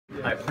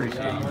I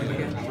appreciate you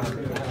doing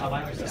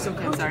it. So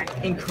Coach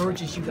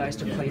encourages you guys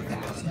to play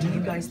fast. Do you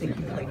guys think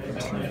you played too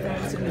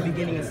fast in the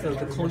beginning as the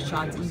close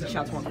shots, easy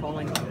shots weren't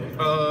falling?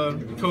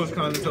 Coach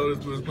kind of told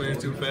us we was playing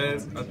too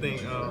fast. I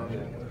think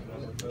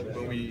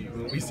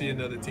when we see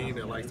another team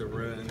that likes to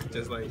run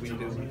just like we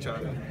do,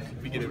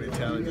 we get a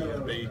mentality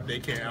that they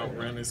can't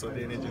outrun us, so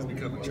then it just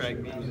becomes a track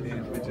meet and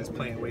then we're just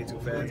playing way too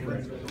fast.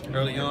 But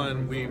early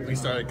on we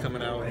started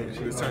coming out and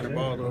we was turning the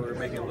ball over,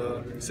 making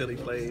little silly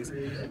plays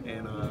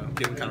and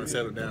getting kind of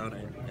settled down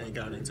and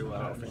got into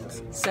our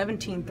offense.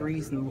 17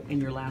 threes in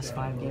your last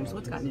 5 games.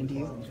 What's gotten into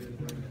you?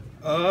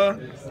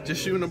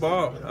 Just shooting the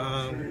ball.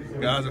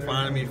 Guys are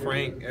finding me.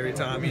 Frank, every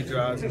time he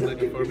drives, he's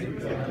looking for me.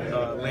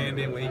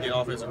 Landen, when he get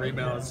offensive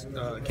rebounds,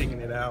 kicking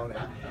it out,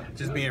 and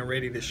just being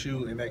ready to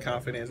shoot, and that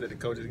confidence that the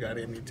coaches got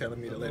in me, telling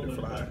me to let it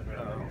fly.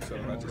 So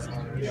I just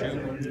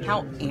shoot.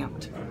 How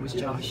amped was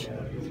Josh?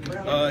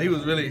 He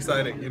was really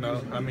excited. You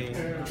know, I mean,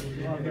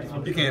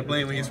 you can't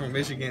blame when he's from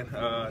Michigan.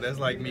 That's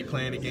like me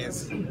playing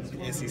against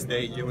NC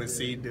State,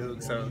 UNC,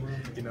 Duke. So,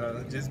 you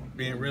know, just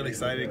being really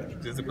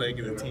excited just to play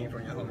against a team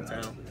from your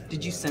hometown.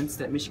 Did you sense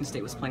that Michigan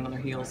State was playing on their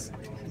heels?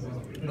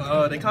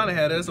 They kind of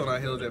had us on our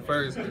heels at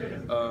first.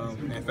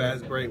 In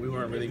fast break, we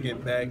weren't really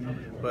getting back.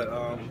 But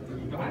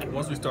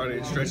once we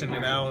started stretching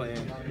it out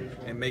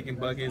and making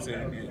buckets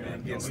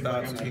and getting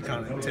stops, you can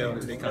kind of tell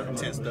that they kind of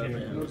tensed up and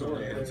it was on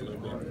their heads a little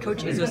bit.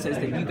 Coach Izzo says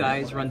that you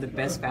guys run the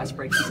best fast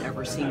breaks he's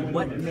ever seen.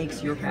 What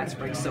makes your fast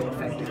break so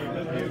effective?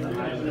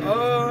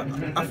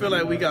 I feel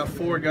like we got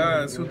 4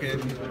 guys who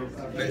can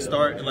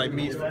start, like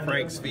me,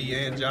 Frank, Svi,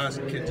 and Josh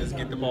can just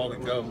get the ball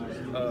and go.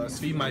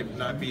 Svi might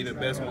not be the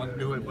best one to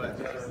do it, but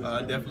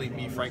definitely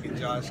me, Frank, and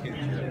Josh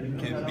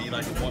can be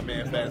like a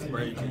one-man fast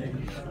break.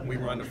 And we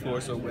run the floor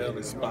so well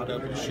and spot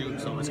up and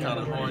shoot, so it's kind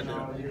of hard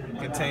to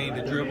contain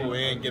the dribble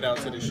and get out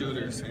to the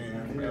shooters.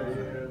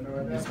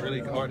 And it's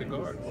really hard to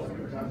guard.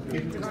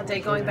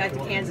 Devonte, going back to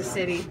Kansas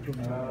City,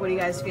 what are you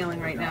guys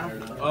feeling right now?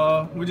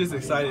 We're just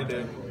excited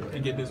to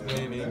get this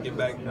win and get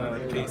back to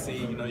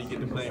KC. You know, you get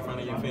to play in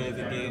front of your fans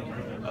again.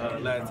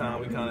 Last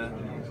time we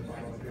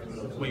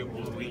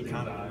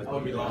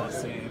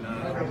lost,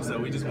 and so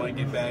we just want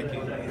to get back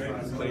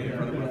and play in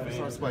front of our fans.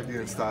 So it's about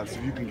getting stops.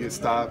 If you can get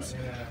stops,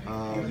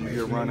 you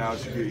get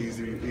run-outs, you get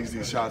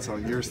easy shots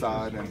on your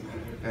side,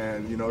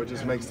 and you know, it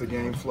just makes the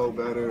game flow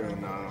better.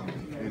 And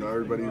you know,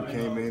 everybody who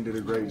came in did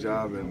a great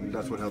job, and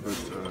that's what helped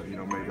us, you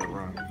know, make that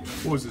run.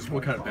 What was this?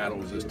 What kind of battle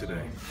was this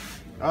today?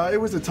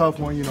 It was a tough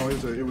one, you know.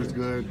 It was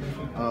good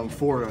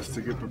for us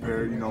to get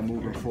prepared, you know,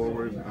 moving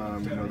forward.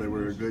 You know, they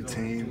were a good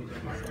team.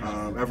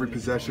 Every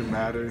possession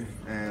mattered,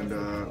 and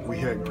we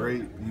had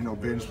great, you know,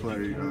 bench play.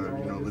 You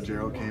know,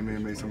 Lagerald came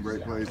in, made some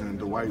great plays, and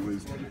Dwight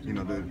was, you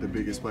know, the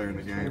biggest player in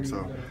the game.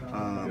 So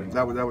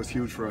that was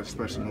huge for us,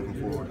 especially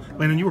moving forward.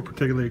 Landon, you were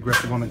particularly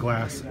aggressive on the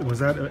glass. Was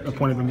that a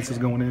point of emphasis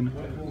going in?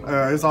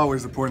 It's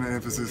always a point of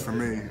emphasis for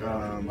me.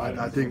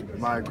 I think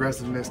my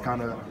aggressiveness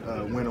kind of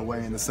went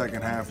away in the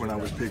second half when I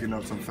was picking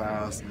up some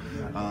fouls,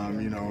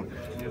 you know,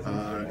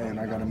 and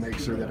I got to make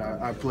sure that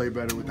I play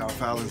better without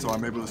fouling, so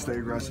I'm able to stay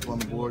aggressive on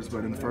the boards.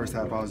 But in the first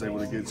half, I was able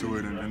to get to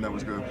it, and that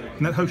was good.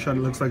 And that hook shot,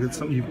 it looks like it's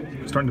something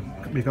you're starting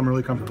to become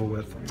really comfortable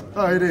with.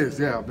 It is,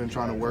 yeah. I've been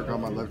trying to work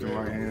on my left and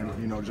right hand,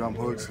 you know, jump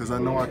hooks, because I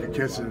know I can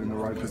catch it in the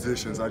right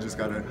positions. I just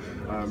got to,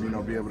 you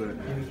know, be able to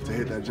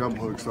hit that jump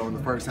hook. So in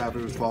the first half,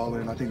 it was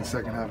falling. I think the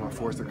second half, I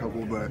forced a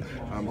couple, but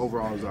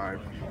overall, it was all right.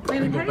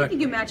 Landon, how do you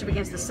think you match up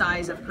against the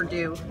size of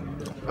Purdue?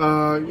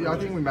 Yeah, I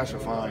think we match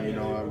up fine. You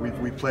know,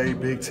 we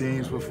played big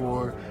teams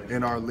before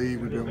in our league.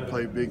 We've been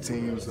playing big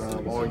teams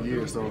all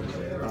year, so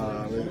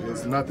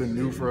it's nothing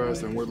new for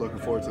us, and we're looking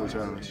forward to the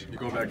challenge. You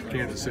go back to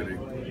Kansas City.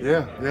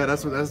 Yeah,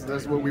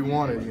 that's what we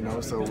wanted. You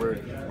know, so we're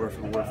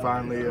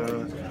finally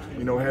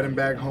you know, heading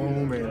back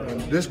home,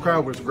 and this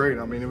crowd was great.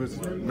 I mean, it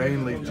was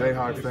mainly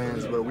Jayhawk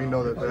fans, but we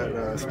know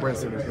that Sprint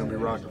Center is going to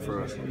be rocking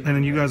for us. And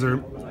then you guys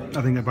are,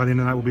 I think that by the end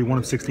of the night will be one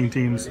of 16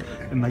 teams,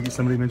 and like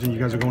somebody mentioned, you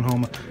guys are going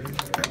home.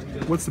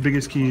 What's the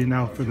biggest key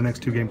now for the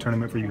next 2-game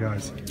tournament for you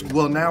guys?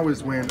 Well, now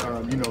is when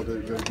you know,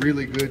 the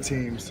really good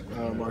teams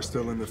are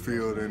still in the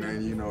field,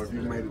 and you know, if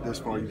you've made it this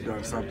far, you've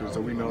done something.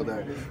 So we know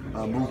that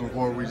moving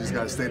forward, we just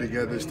got to stay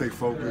together, stay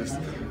focused,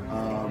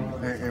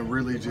 and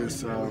really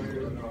just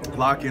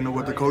lock into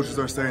what the coaches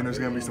are saying. There's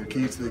going to be some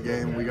keys to the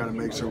game. We got to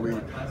make sure we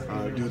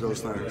do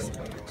those things.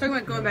 Talking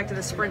about going back to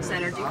the Sprint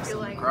Center, do you feel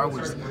like the crowd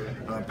was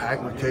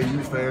packed with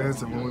KU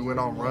fans, and when we went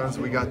on runs,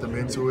 we got them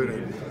into it,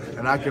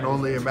 and I can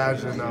only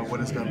imagine what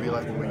it's going to be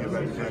like when we get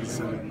back to Kansas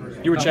City.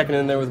 You were checking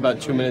in there with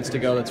about 2 minutes to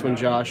go. That's when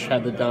Josh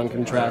had the dunk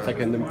in traffic,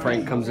 and then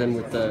Frank comes in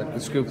with the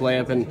scoop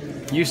layup, and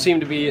you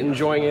seem to be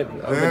enjoying it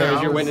over there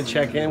as you went to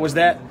check in. Was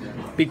that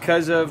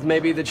because of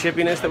maybe the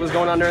chippiness that was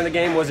going on during the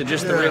game? Was it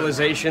just the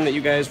realization that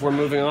you guys were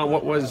moving on?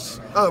 What was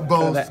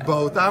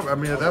both. I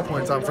mean, at that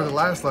point in time, for the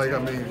last,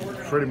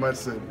 pretty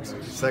much the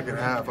second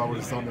half, I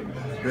was on the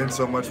bench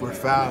so much with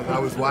fouls. I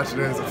was watching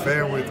it as a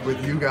fan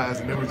with you guys,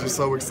 and it was just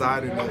so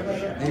exciting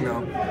that, you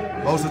know,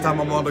 most of the time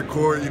I'm on the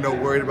court, you know,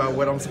 worried about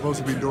what I'm supposed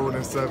to be doing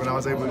and stuff, and I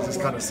was able to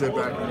just kind of sit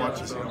back and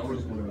watch it.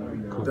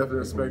 definitely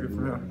expect it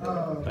from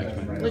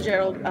him.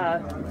 Lagerald,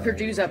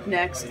 Purdue's up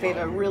next. They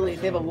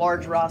have a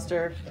large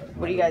roster.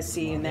 What do you guys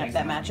see in that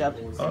matchup?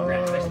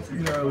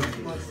 You know,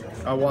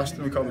 I watched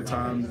them a couple of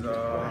times.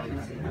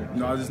 You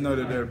know, I just know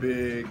that they're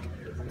big.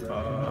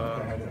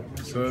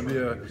 So it'll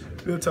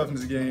be a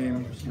toughness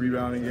game,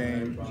 rebounding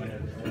game.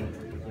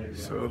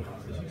 So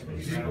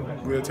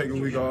we'll take a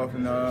week off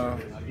and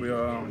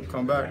we'll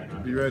come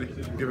back, be ready,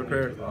 get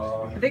prepared.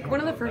 Vic, one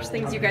of the first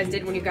things you guys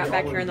did when you got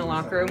back here in the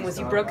locker room was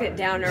you broke it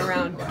down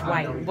around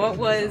Dwight. What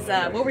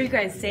were you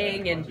guys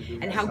saying,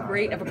 and how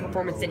great of a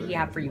performance did he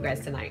have for you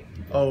guys tonight?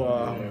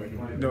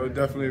 No, it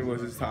definitely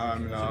was his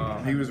time.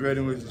 And, he was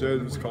ready when his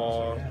jersey was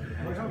called.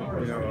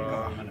 You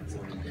know,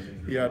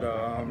 he had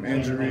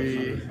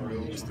injury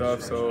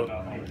stuff, so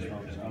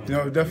you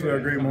know, definitely a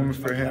great moment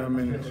for him,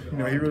 and you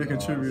know, he really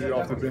contributed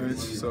off the bench.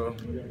 So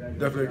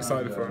definitely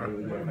excited for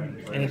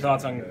him. Any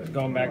thoughts on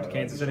going back to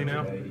Kansas City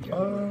now? You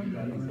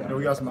know,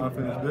 we got some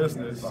unfinished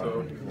business,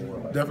 so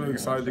definitely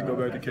excited to go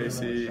back to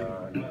KC.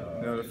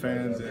 You know, the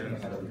fans and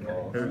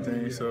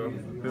everything, so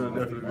it'll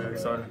definitely be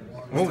exciting.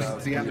 What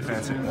was the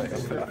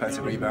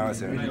offensive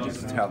rebounds, and he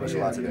just accomplished a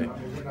lot today.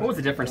 What was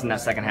the difference in that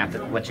second half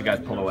that let you guys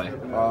pull away?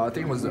 I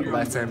think it was the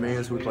last 10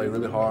 minutes. We played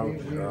really hard.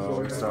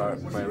 We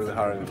started playing really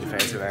hard in the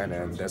defensive end,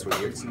 and that's what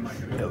gets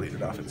elite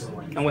offense.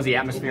 And was the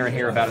atmosphere in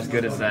here about as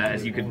good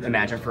as you could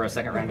imagine for a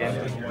second-round game?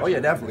 Oh yeah,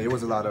 definitely. It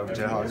was a lot of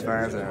Jayhawks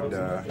fans, and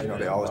you know,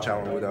 they always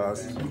challenge with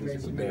us.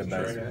 They're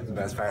the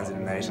best fans in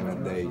the nation,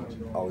 and they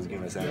always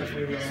give us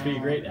energy. Svi,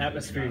 great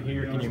atmosphere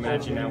here. Can you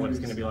imagine now what it's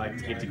going to be like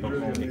to get to go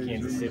home to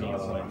Kansas City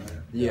all the way?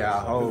 Yeah, I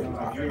hope.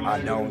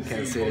 I know in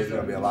Kansas City there's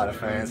going to be a lot of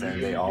fans,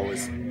 and they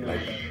always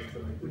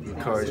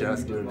encourage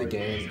us during the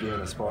games, giving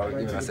us spark,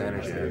 giving us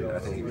energy. I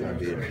think it's going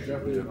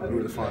to be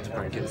really fun to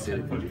play in Kansas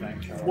City.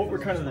 What were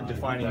kind of the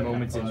defining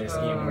moments in this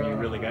game where you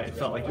really it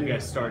felt like you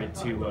guys started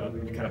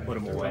to kind of put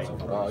them away?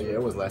 Yeah,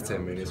 it was last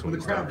 10 minutes when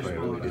we started playing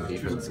really good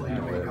defense. You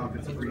know,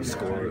 we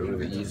scored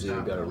really easy,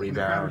 got a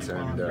rebound,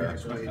 and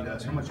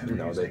you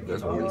know,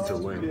 that's what leads to a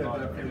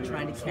win.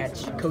 Trying to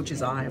catch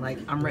Coach's eye, like,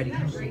 I'm ready.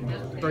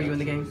 Throw you in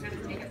the game?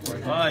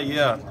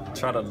 Yeah,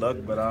 try to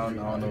look, but I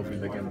don't know if he's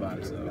looking by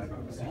himself.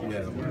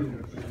 Yeah,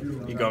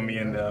 he got me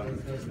in the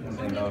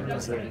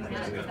Pacific.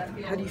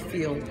 How do you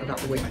feel about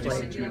the way you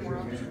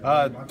played?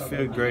 I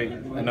feel great.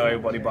 I know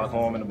everybody back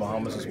home in the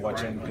Bahamas was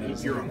watching.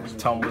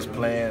 Tom was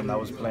playing, I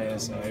was playing,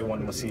 so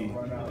everyone will see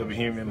the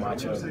Bohemian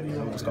matchup.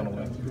 Who's going to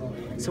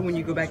win? So when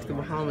you go back to the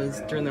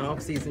Bahamas during the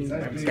off season,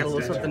 you got a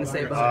little something to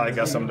say about it? I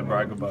got something to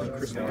brag about.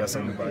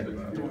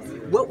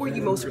 What were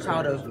you most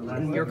proud of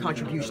in your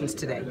contributions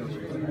today?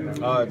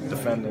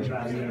 Defending.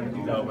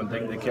 You know, when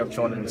they kept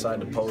throwing it inside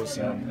the post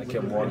and they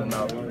kept balling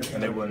out,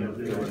 and they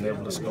wasn't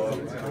able to score.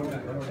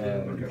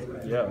 And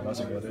yeah, that's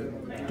about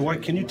it.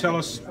 Dwight, can you tell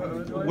us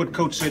what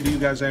Coach said to you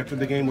guys after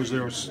the game? Was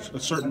there a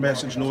certain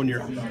message knowing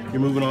you're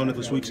moving on to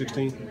the Sweet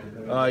 16?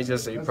 He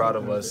just said he's proud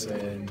of us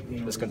and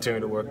let's continue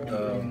to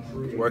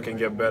work and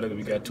get better.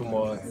 We got 2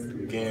 more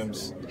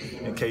games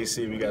in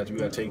KC. We got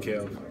to take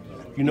care of.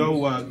 You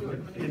know,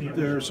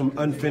 there's some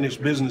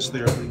unfinished business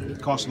there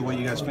because of the way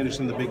you guys finished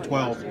in the Big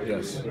 12.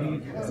 Yes.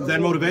 Is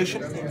that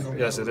motivation?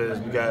 Yes, it is.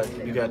 We got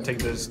to take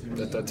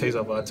the taste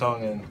off our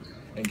tongue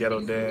and get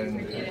out there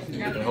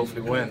and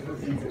hopefully win.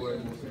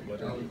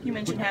 You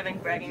mentioned having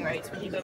bragging rights when you go